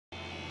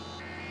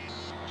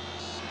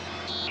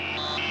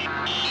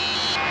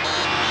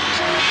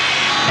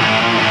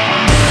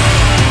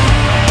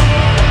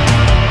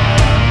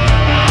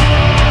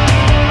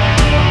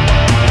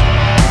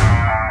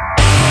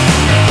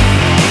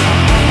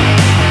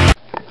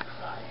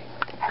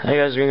Hey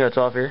guys,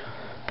 Green12 here.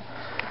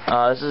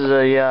 This is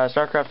a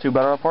Starcraft 2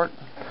 battle report.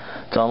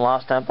 It's on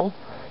Lost Temple.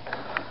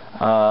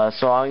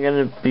 So I'm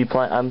gonna be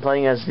I'm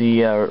playing as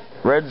the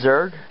Red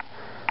Zerg,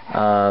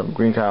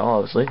 Green Kyle,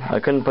 obviously.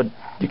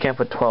 You can't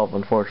put 12,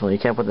 unfortunately. You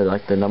can't put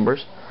the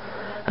numbers.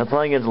 I'm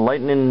playing against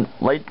Lightning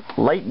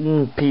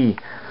P.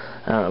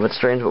 I don't know, a bit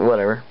strange, but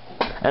whatever.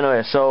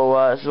 Anyway,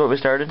 so this is what we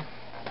started.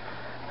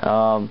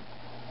 So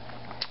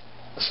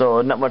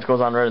not much goes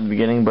on right at the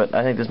beginning, but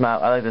I like this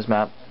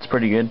map. It's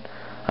pretty good.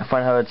 I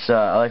find how it's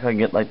I like how you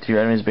get to your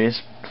enemy's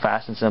base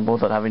fast and simple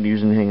without having to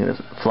use anything that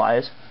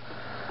flies,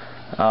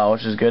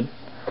 which is good.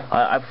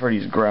 I prefer to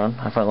use ground.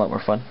 I find it a lot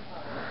more fun.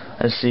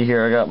 As you see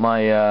here, I got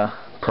my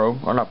drone.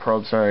 I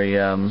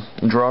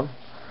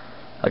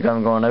got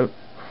him going out,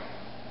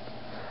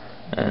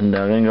 and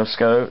I'm gonna go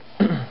scout out,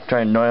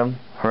 try and annoy him,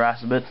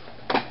 harass a bit.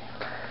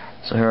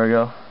 So here we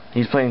go.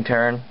 He's playing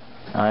Terran.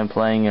 I'm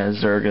playing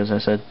as Zerg, as I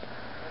said.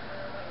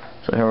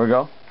 So here we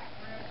go.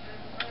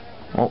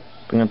 Oh,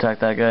 I'm gonna attack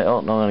that guy. Oh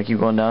no, I'm gonna keep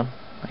going down.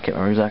 I can't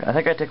remember exactly. I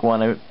think I take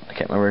one out. I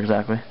can't remember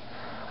exactly.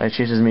 He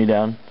chases me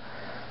down.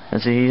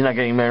 And see, he's not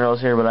getting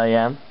minerals here, but I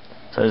am.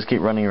 So I just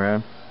keep running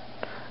around.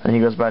 And he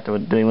goes back to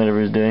doing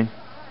whatever he's doing.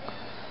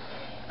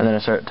 And then I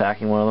start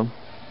attacking one of them.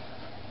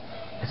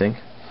 I think.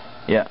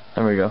 Yeah,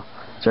 there we go.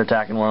 Start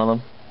attacking one of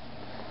them.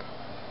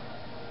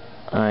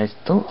 I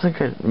don't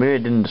think maybe I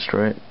didn't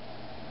destroy it.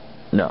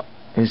 No,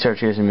 he started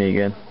chasing me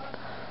again.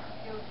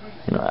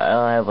 You know, I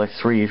only have like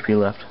 3 HP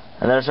left.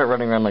 And then I start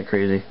running around like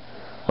crazy.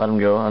 Let him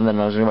go, and then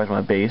I was going back to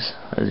my base,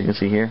 as you can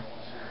see here.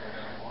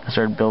 I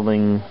started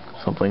building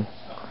something.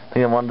 I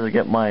think I wanted to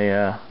get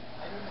my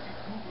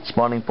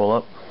spawning pool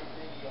up.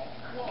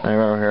 And I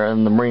ran over here,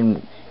 and I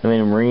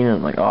made a marine, and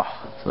I'm like, oh,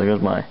 so there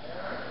goes my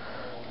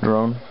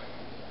drone.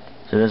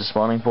 So there's a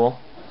spawning pool.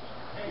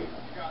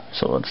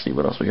 So let's see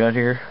what else we got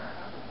here.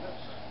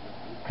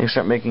 I can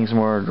start making some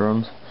more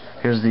drones.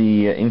 Here's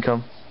the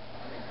income.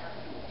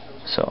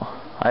 So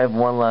I have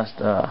one last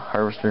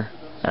harvester,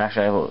 and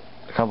actually I have a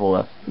couple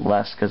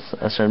left because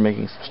I started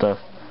making some stuff.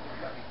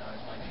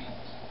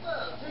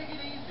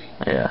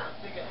 Yeah,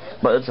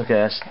 but it's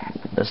okay. I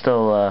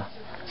still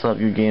have a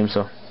good game.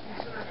 So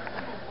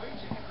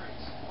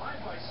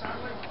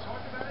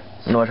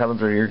you know what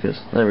happens right here? Cause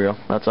there we go.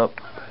 That's up.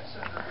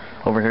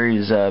 Over here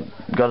he's got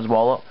his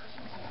wall up,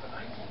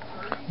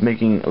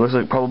 making it looks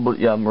like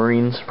probably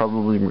Marines.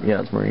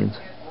 It's Marines.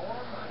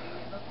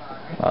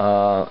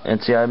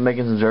 And see, I'm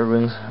making some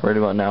Zerglings right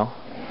about now,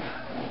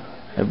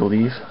 I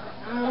believe.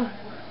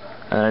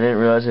 And I didn't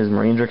realize his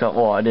Marines were coming.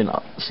 Well, I didn't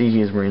see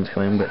his Marines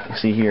coming, but you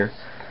see here,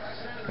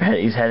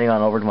 he's heading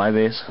on over to my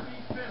base.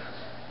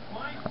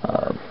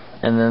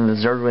 And then the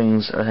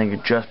Zerglings, I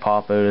think, just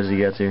pop out as he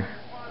gets here.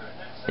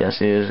 Yeah,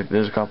 see,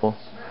 there's a couple.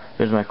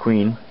 There's my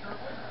queen,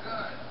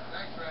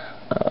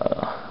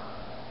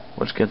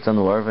 which gets them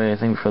the larvae, I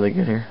think, before they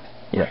get here.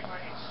 Yeah.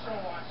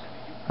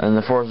 And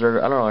the 4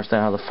 Zerglings, I don't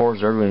understand how the 4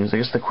 Zerglings, I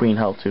guess the queen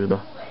helped too,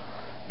 though.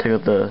 Take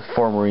out the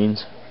 4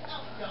 Marines.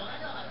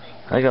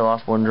 I think I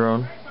lost 1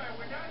 drone.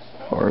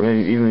 Or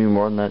maybe even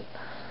more than that.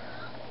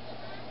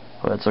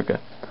 But that's okay.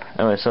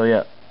 Anyway, so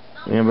yeah.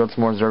 I'm gonna build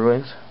some more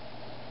Zerglings.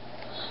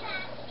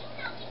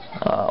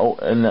 Oh,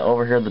 and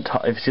over here at the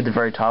top, if you see the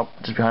very top,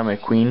 just behind my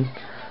queen,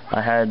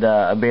 I had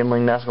a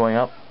baneling nest going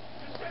up.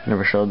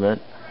 Never showed that.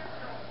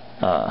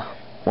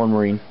 1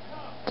 Marine.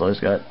 That's all he's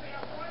got.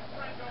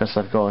 Got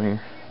stuff going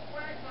here.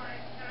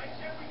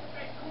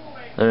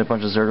 There's a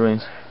bunch of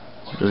Zerglings,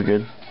 which is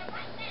good.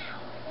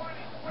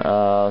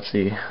 Let's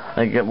see. I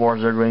can get more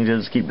Zerglings.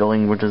 Just keep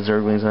building a bunch of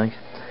Zerglings, I think.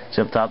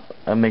 See up top,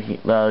 I'm making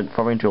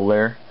forming into a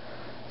lair.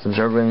 Some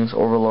Zerglings,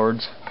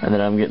 Overlords, and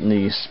then I'm getting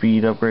the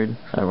speed upgrade.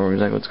 I don't remember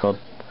exactly what it's called.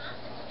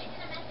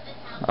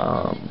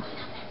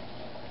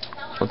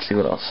 Let's see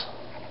what else.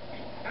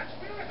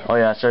 Oh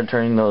yeah, I started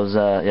turning those.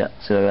 Yeah,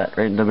 see like that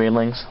right into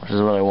banelings, which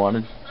is what I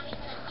wanted,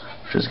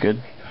 which is good.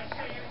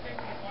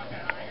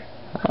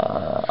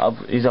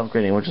 He's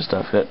upgrading a bunch of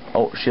stuff.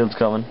 Oh, shield's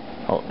coming.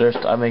 Oh,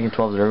 I'm making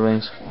 12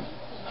 Zerglings.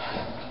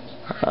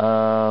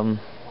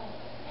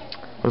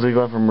 Looks like he's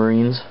going for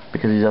Marines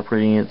because he's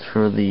upgrading it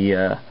for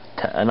the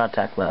not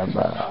Tech Lab.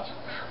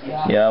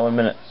 Yeah, 1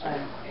 minute.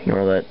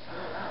 Ignore that.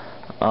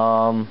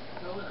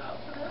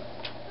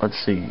 Let's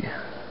see.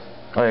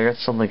 Oh, yeah, I got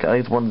something. I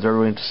think it's 1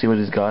 Zergling to see what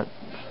he's got.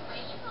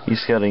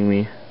 He's scouting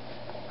me.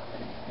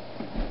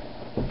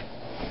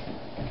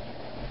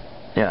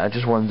 Yeah,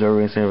 just 1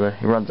 Zergling sitting over there.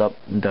 He runs up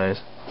and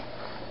dies.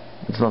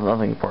 It's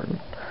nothing important.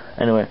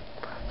 Anyway,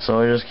 so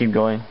I just keep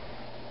going.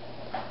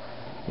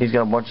 He's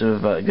got a bunch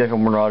of he's got a couple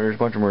Marauders,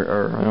 bunch of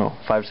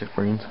 5, 6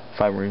 Marines,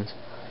 5 Marines.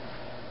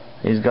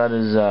 He's got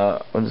his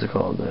what is it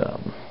called?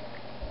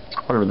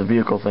 Whatever the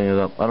vehicle thing is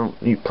up. I don't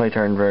play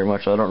Terran very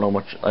much, so I don't know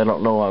much. I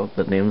don't know what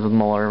the names of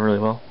them all are really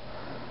well.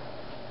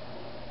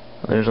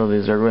 There's all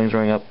these Zerglings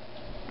running up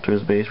to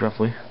his base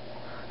roughly.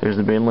 There's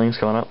the banelings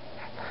coming up.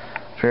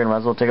 Figured I might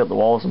as well take out the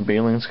wall with some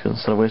banelings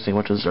instead of wasting a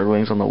bunch of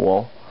Zerglings on the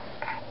wall.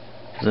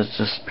 That's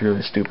just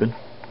purely stupid.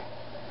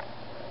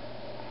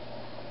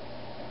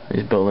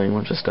 He's building a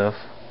bunch of stuff.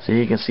 See,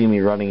 he can see me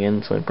running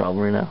in, so no problem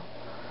right now.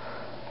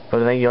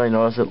 But I think you only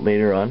notice it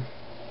later on,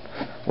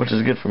 which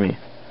is good for me.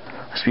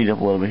 I speed up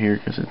a little bit here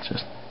because it's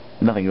just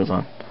nothing goes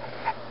on.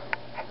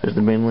 There's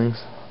the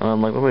banelings.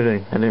 I'm like, what am I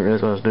doing? I didn't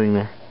realize what I was doing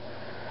there.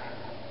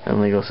 And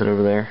then they go sit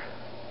over there.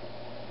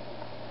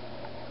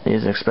 He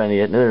hasn't expanded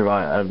yet. Neither have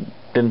I. I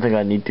didn't think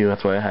I'd need to,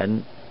 that's why I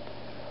hadn't.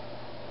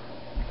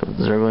 But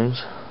the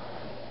Zerglings.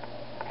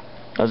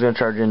 I was going to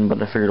charge in,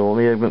 but I figured, well,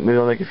 maybe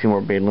I'll make a few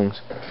more banelings.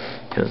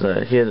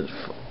 Because he had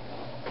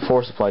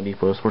 4 supply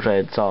depots, which I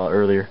had saw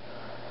earlier.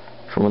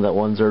 From that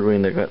one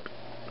Zergling that got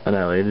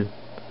annihilated.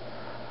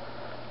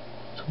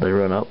 So they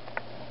run up.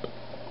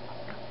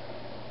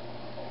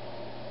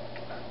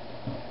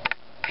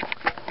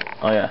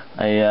 Oh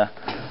yeah,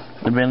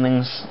 the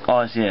banelings,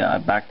 oh yeah, I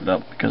backed it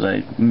up because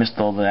I missed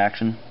all the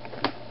action,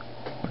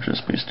 which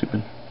is pretty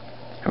stupid.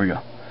 Here we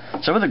go.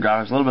 So with the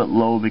graphics, a little bit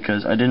low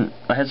because I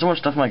had so much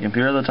stuff on my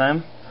computer at the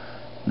time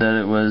that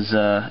it was,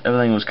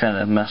 everything was kind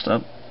of messed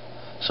up.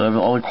 So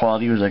all the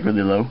quality was like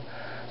really low.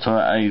 So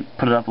I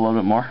put it up a little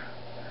bit more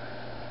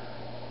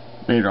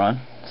later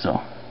on.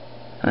 So,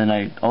 and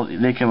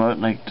then they came out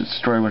and I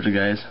destroyed a bunch of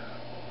guys.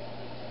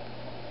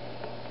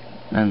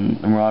 And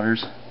the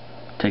Marauders,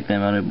 take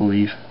them out, I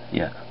believe.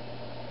 Yeah.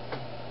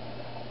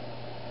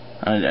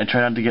 I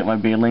try not to get my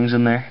banelings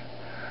in there.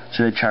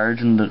 So they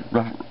charge, and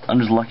I'm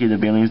just lucky the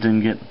banelings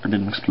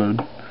didn't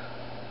explode.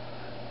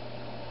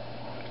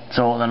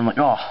 So then I'm like,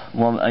 oh,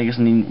 well, I guess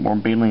I need more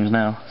banelings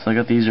now. So I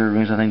got these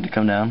Zerglings, I think, to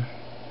come down,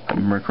 if I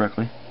remember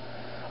correctly.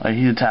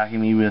 He's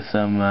attacking me with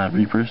some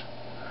Reapers.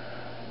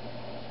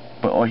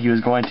 But he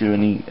was going to,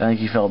 and I think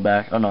he fell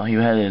back. Oh no, he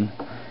headed.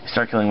 He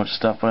started killing a bunch of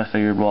stuff, but I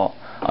figured, well,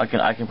 I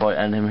can probably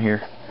end him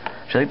here.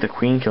 I think the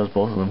Queen kills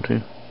both of them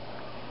too.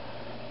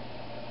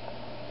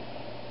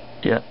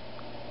 Yeah.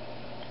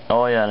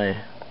 Oh yeah, and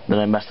then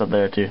I messed up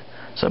there too,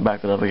 so I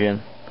backed it up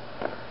again.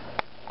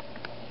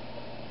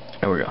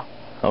 There we go.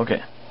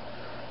 Okay.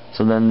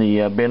 So then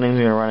the banelings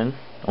are gonna run in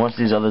once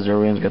these other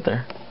Zerglings get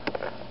there.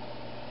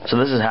 So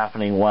this is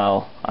happening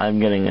while I'm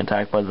getting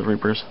attacked by the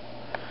Reapers.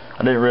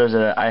 I didn't realize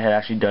that I had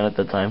actually done it at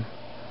that time.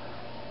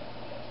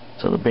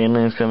 So the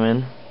banelings come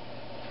in,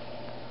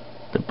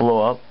 they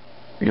blow up,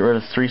 get rid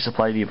of 3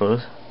 supply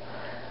depots,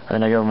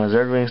 and then I give my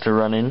Zerglings to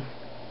run in.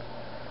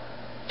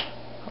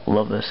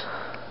 Love this.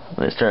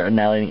 They start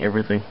annihilating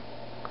everything.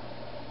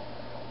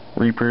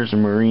 Reapers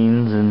and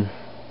Marines, and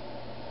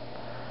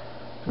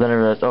then I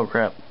realized, oh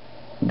crap,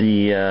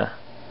 the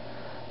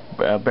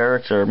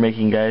barracks are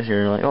making guys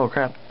here, and I'm like, oh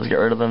crap, let's get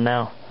rid of them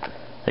now.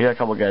 They got a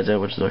couple guys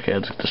out, which is okay, I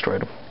just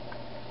destroyed them.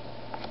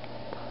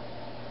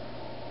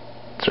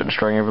 Start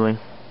destroying everything.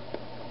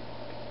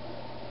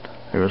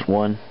 There was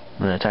one,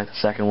 and then I attacked the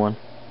second one.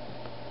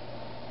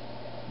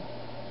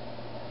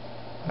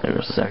 There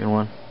goes the second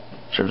one.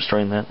 Start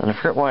destroying that, and I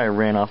forgot why I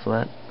ran off of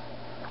that.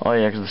 Oh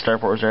yeah, because the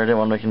starport was there. I didn't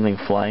want to make anything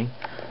flying.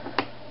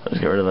 I'll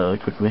just get rid of that really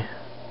quickly.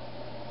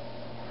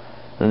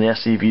 Then the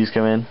SCVs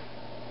come in,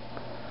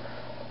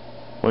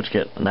 which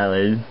get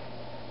annihilated.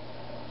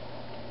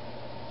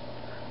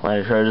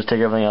 I try to just take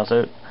everything else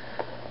out.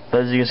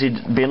 But as you can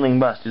see, baneling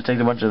bust. Just take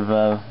a bunch of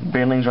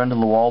banelings, run to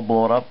the wall,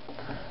 blow it up.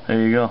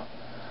 There you go.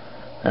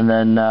 And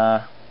then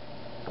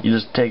you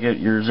just take out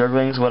your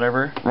Zerglings,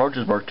 whatever.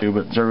 Roaches work too,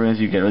 but Zerglings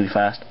you get really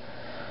fast.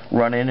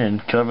 Run in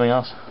and kill everything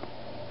else.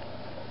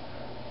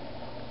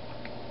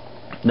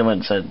 Then I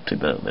decided to take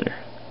that out later.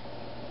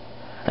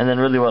 And then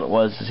really what it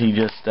was is he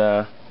just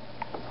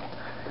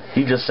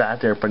sat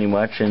there pretty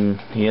much, and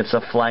he had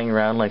stuff flying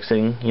around like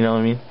sitting, you know what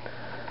I mean?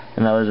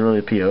 And that was really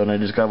a PO, and I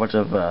just got a bunch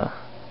of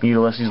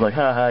Mutalisks. He's like,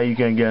 haha, you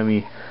can't get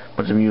me. A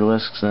bunch of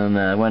Mutalisks, and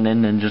I went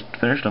in and just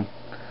finished them.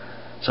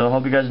 So I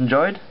hope you guys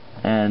enjoyed,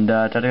 and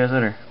talk to you guys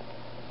later.